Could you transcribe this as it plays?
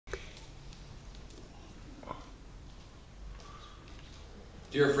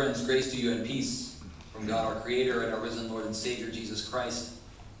Dear friends, grace to you and peace from God our Creator and our risen Lord and Savior Jesus Christ,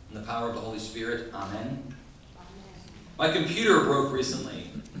 in the power of the Holy Spirit. Amen. My computer broke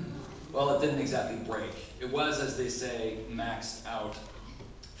recently. Well, it didn't exactly break. It was, as they say, maxed out,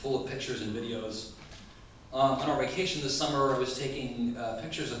 full of pictures and videos. On our vacation this summer, I was taking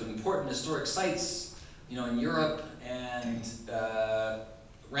pictures of important historic sites, in Europe, and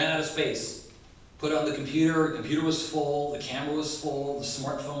ran out of space. Put it on the computer was full, the camera was full, the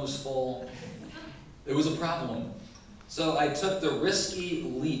smartphone was full. It was a problem. So I took the risky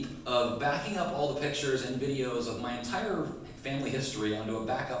leap of backing up all the pictures and videos of my entire family history onto a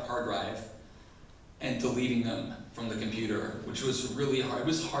backup hard drive and deleting them from the computer, which was really hard. It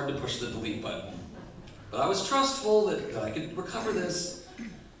was hard to push the delete button. But I was trustful that I could recover this.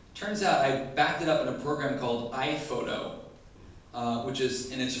 Turns out I backed it up in a program called iPhoto,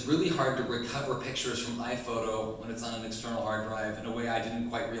 it's really hard to recover pictures from iPhoto when it's on an external hard drive in a way I didn't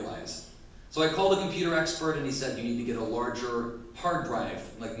quite realize. So I called a computer expert and he said, you need to get a larger hard drive,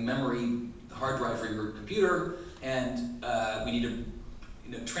 like memory hard drive for your computer, and we need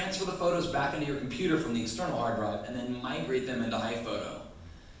to transfer the photos back into your computer from the external hard drive and then migrate them into iPhoto.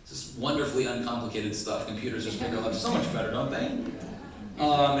 This is wonderfully uncomplicated stuff. Computers just make our lives so much better, don't they?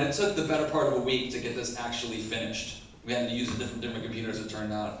 And it took the better part of a week to get this actually finished. We had to use different computers, it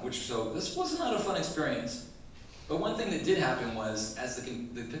turned out, so this was not a fun experience. But one thing that did happen was, as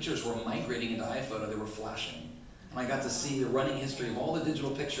the pictures were migrating into iPhoto, they were flashing. And I got to see the running history of all the digital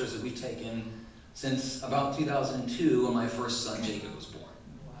pictures that we've taken since about 2002, when my first son Jacob was born.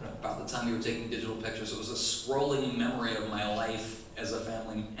 About the time we were taking digital pictures, it was a scrolling memory of my life as a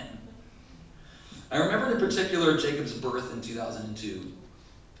family man. I remember in particular Jacob's birth in 2002.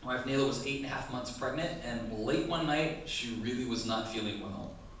 My wife Nayla was 8.5 months pregnant, and late one night, she really was not feeling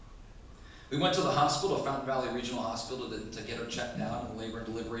well. We went to the hospital, Fountain Valley Regional Hospital, to get her checked out in the labor and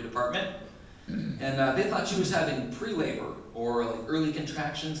delivery department. And they thought she was having pre-labor, or like early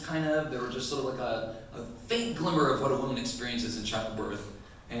contractions, kind of. They were just sort of like a faint glimmer of what a woman experiences in childbirth,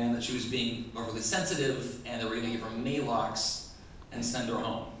 and that she was being overly sensitive, and they were going to give her Maalox and send her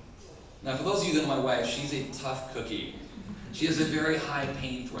home. Now, for those of you that know my wife, she's a tough cookie. She has a very high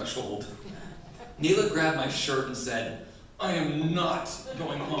pain threshold. Nayla grabbed my shirt and said, I am not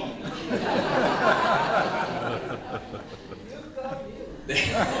going home. They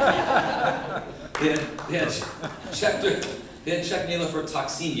had checked Nayla for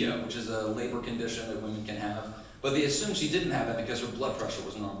toxemia, which is a labor condition that women can have, but they assumed she didn't have that because her blood pressure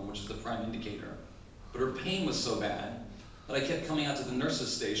was normal, which is the prime indicator. But her pain was so bad that I kept coming out to the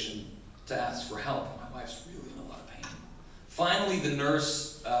nurse's station to ask for help. My wife's really in a lot of pain. Finally, the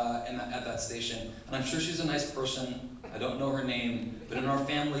nurse at that station, and I'm sure she's a nice person, I don't know her name, but in our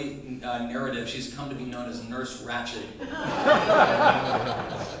family narrative, she's come to be known as Nurse Ratchet.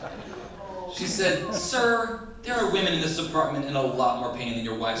 She said, sir, there are women in this department in a lot more pain than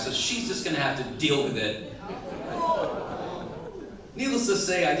your wife, so she's just going to have to deal with it. Needless to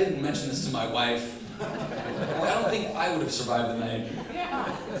say, I didn't mention this to my wife. Well, I don't think I would have survived the night.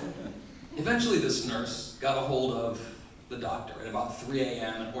 Eventually, this nurse got a hold of the doctor at about 3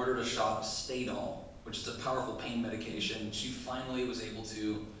 a.m. and ordered a shot of Stadol, which is a powerful pain medication. She finally was able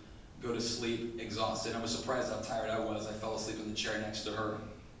to go to sleep exhausted. I was surprised how tired I was. I fell asleep in the chair next to her.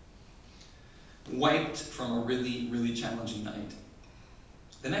 Wiped from a really, really challenging night.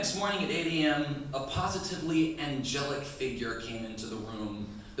 The next morning at 8 a.m., a positively angelic figure came into the room.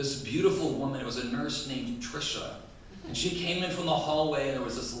 This beautiful woman, it was a nurse named Trisha. And she came in from the hallway, and there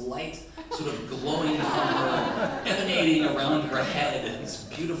was this light sort of glowing from her, emanating around her head. And this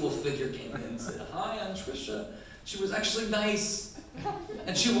beautiful figure came in and said, hi, I'm Trisha. She was actually nice,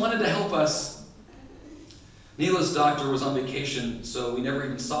 and she wanted to help us. Nayla's doctor was on vacation, so we never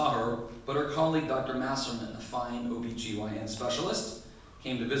even saw her, but her colleague, Dr. Masserman, a fine OBGYN specialist,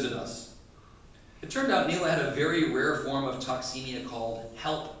 came to visit us. It turned out Nayla had a very rare form of toxemia called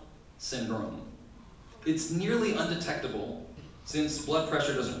HELP syndrome. It's nearly undetectable, since blood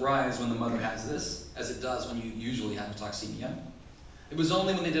pressure doesn't rise when the mother has this, as it does when you usually have toxemia. It was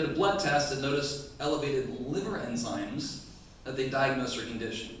only when they did a blood test and noticed elevated liver enzymes that they diagnosed her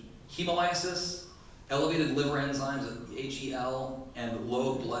condition. Hemolysis, elevated liver enzymes, HEL, and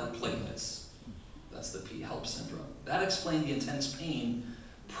low blood platelets. That's the HELP syndrome. That explained the intense pain,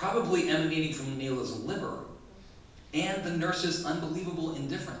 probably emanating from Nayla's liver, and the nurse's unbelievable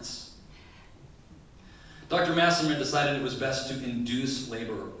indifference. Dr. Masserman decided it was best to induce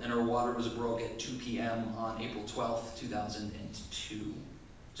labor, and her water was broke at 2 p.m. on April 12th, 2002.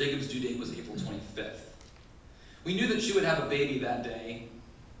 Jacob's due date was April 25th. We knew that she would have a baby that day,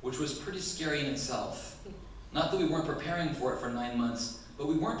 which was pretty scary in itself. Not that we weren't preparing for it for 9 months, but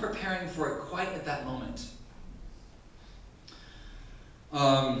we weren't preparing for it quite at that moment.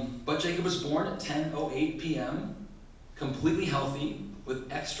 But Jacob was born at 10:08 p.m., completely healthy,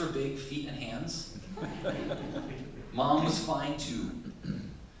 with extra big feet and hands. Mom was fine too.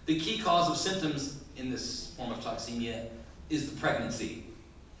 The key cause of symptoms in this form of toxemia is the pregnancy,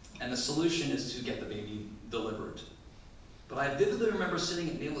 and the solution is to get the baby delivered. But I vividly remember sitting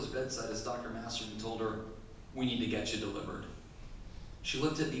at Nayla's bedside as Dr. Masterton told her, "We need to get you delivered." She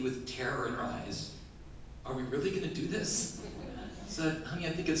looked at me with terror in her eyes. "Are we really going to do this?" I said, "Honey,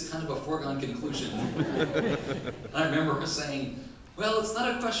 I think it's kind of a foregone conclusion." And I remember her saying, "Well, it's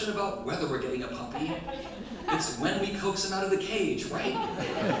not a question about whether we're getting a puppy. It's when we coax him out of the cage, right?"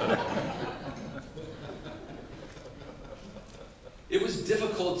 It was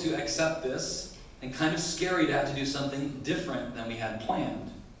difficult to accept this and kind of scary to have to do something different than we had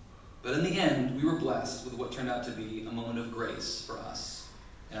planned. But in the end, we were blessed with what turned out to be a moment of grace for us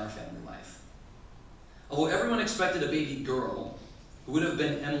in our family life. Although everyone expected a baby girl, who would have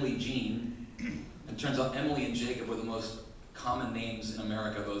been Emily Jean, and it turns out Emily and Jacob were the most common names in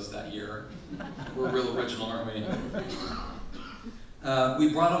America that year. We're real original, aren't we?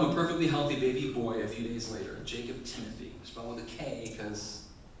 We brought home a perfectly healthy baby boy a few days later, Jacob Timothy, spelled with a K because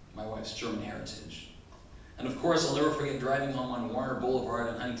my wife's German heritage. And of course, I'll never forget driving home on Warner Boulevard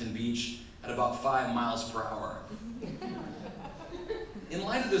in Huntington Beach at about 5 miles per hour. In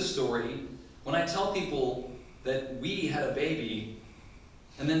light of this story, when I tell people that we had a baby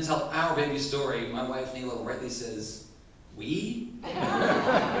and then tell our baby story, my wife Nayla rightly says, "We?"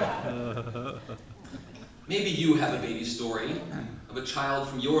 Maybe you have a baby story of a child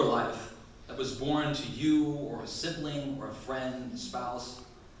from your life that was born to you or a sibling or a friend, spouse,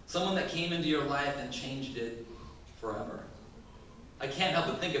 someone that came into your life and changed it forever. I can't help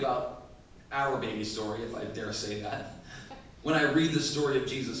but think about our baby story, if I dare say that, when I read the story of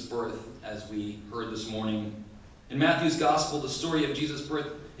Jesus' birth, as we heard this morning. In Matthew's Gospel, the story of Jesus' birth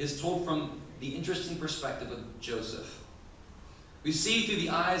is told from the interesting perspective of Joseph. We see through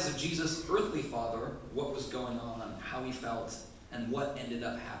the eyes of Jesus' earthly father what was going on, how he felt, and what ended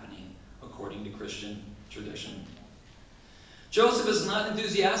up happening according to Christian tradition. Joseph is not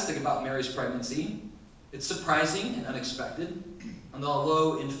enthusiastic about Mary's pregnancy. It's surprising and unexpected. And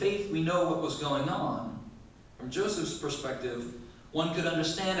although in faith we know what was going on, from Joseph's perspective, one could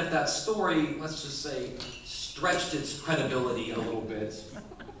understand if that story, let's just say, stretched its credibility a little bit.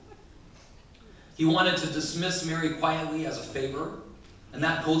 He wanted to dismiss Mary quietly as a favor. In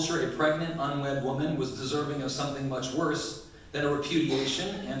that culture, a pregnant, unwed woman was deserving of something much worse than a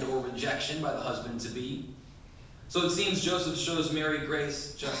repudiation and or rejection by the husband-to-be. So it seems Joseph shows Mary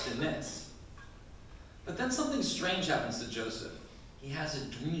grace just in this. But then something strange happens to Joseph. He has a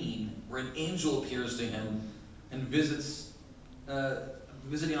dream where an angel appears to him and visiting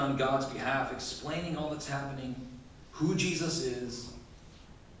on God's behalf, explaining all that's happening, who Jesus is,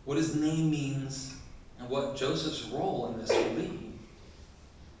 what his name means, and what Joseph's role in this will be.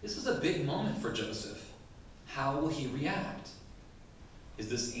 This is a big moment for Joseph. How will he react? Is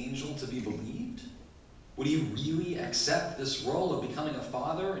this angel to be believed? Would he really accept this role of becoming a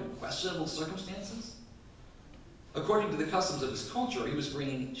father in questionable circumstances? According to the customs of his culture, he was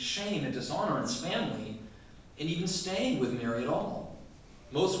bringing shame and dishonor on his family and even staying with Mary at all.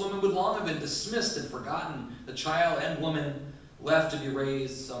 Most women would long have been dismissed and forgotten, the child and woman left to be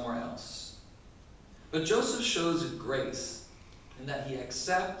raised somewhere else. But Joseph shows grace in that he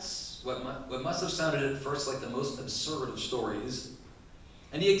accepts what must have sounded at first like the most absurd of stories,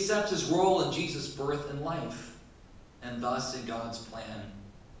 and he accepts his role in Jesus' birth and life, and thus in God's plan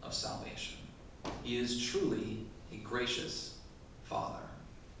of salvation. He is truly a gracious father.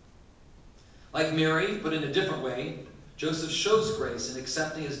 Like Mary, but in a different way, Joseph shows grace in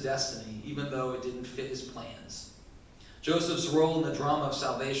accepting his destiny, even though it didn't fit his plans. Joseph's role in the drama of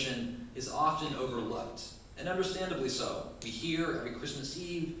salvation is often overlooked, and understandably so. We hear every Christmas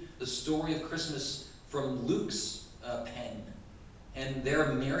Eve the story of Christmas from Luke's pen, and there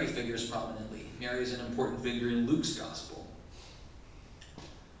Mary figures prominently. Mary is an important figure in Luke's gospel.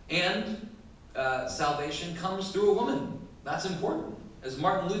 And salvation comes through a woman. That's important. As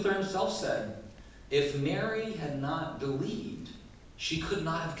Martin Luther himself said, if Mary had not believed, she could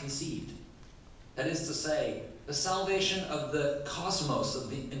not have conceived. That is to say, the salvation of the cosmos, of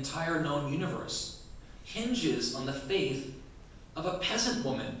the entire known universe, hinges on the faith of a peasant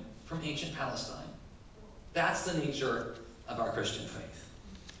woman from ancient Palestine. That's the nature of our Christian faith.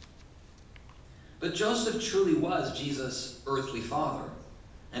 But Joseph truly was Jesus' earthly father,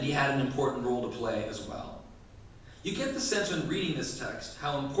 and he had an important role to play as well. You get the sense when reading this text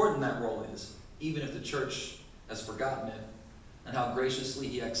how important that role is, even if the church has forgotten it. and how graciously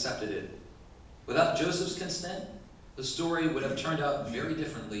he accepted it. Without Joseph's consent, the story would have turned out very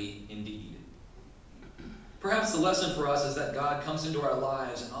differently indeed. Perhaps the lesson for us is that God comes into our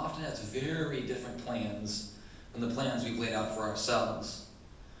lives and often has very different plans than the plans we've laid out for ourselves.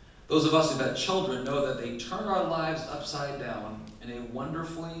 Those of us who've had children know that they turn our lives upside down in a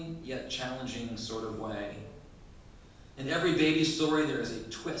wonderfully yet challenging sort of way. In every baby story, there is a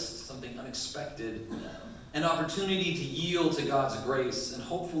twist, something unexpected, an opportunity to yield to God's grace and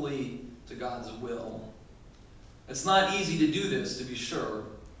hopefully to God's will. It's not easy to do this, to be sure,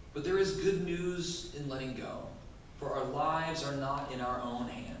 but there is good news in letting go, for our lives are not in our own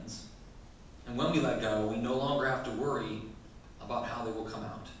hands. And when we let go, we no longer have to worry about how they will come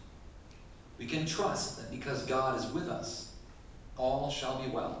out. We can trust that because God is with us, all shall be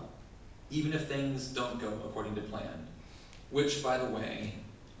well, even if things don't go according to plan, which, by the way,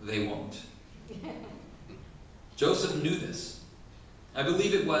 they won't. Joseph knew this. I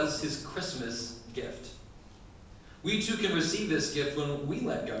believe it was his Christmas gift. We too can receive this gift when we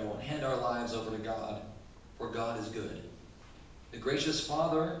let go and hand our lives over to God, for God is good. The gracious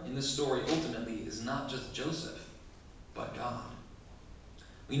Father in this story ultimately is not just Joseph, but God.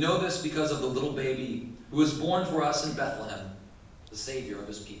 We know this because of the little baby who was born for us in Bethlehem, the Savior of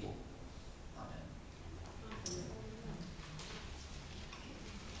his people.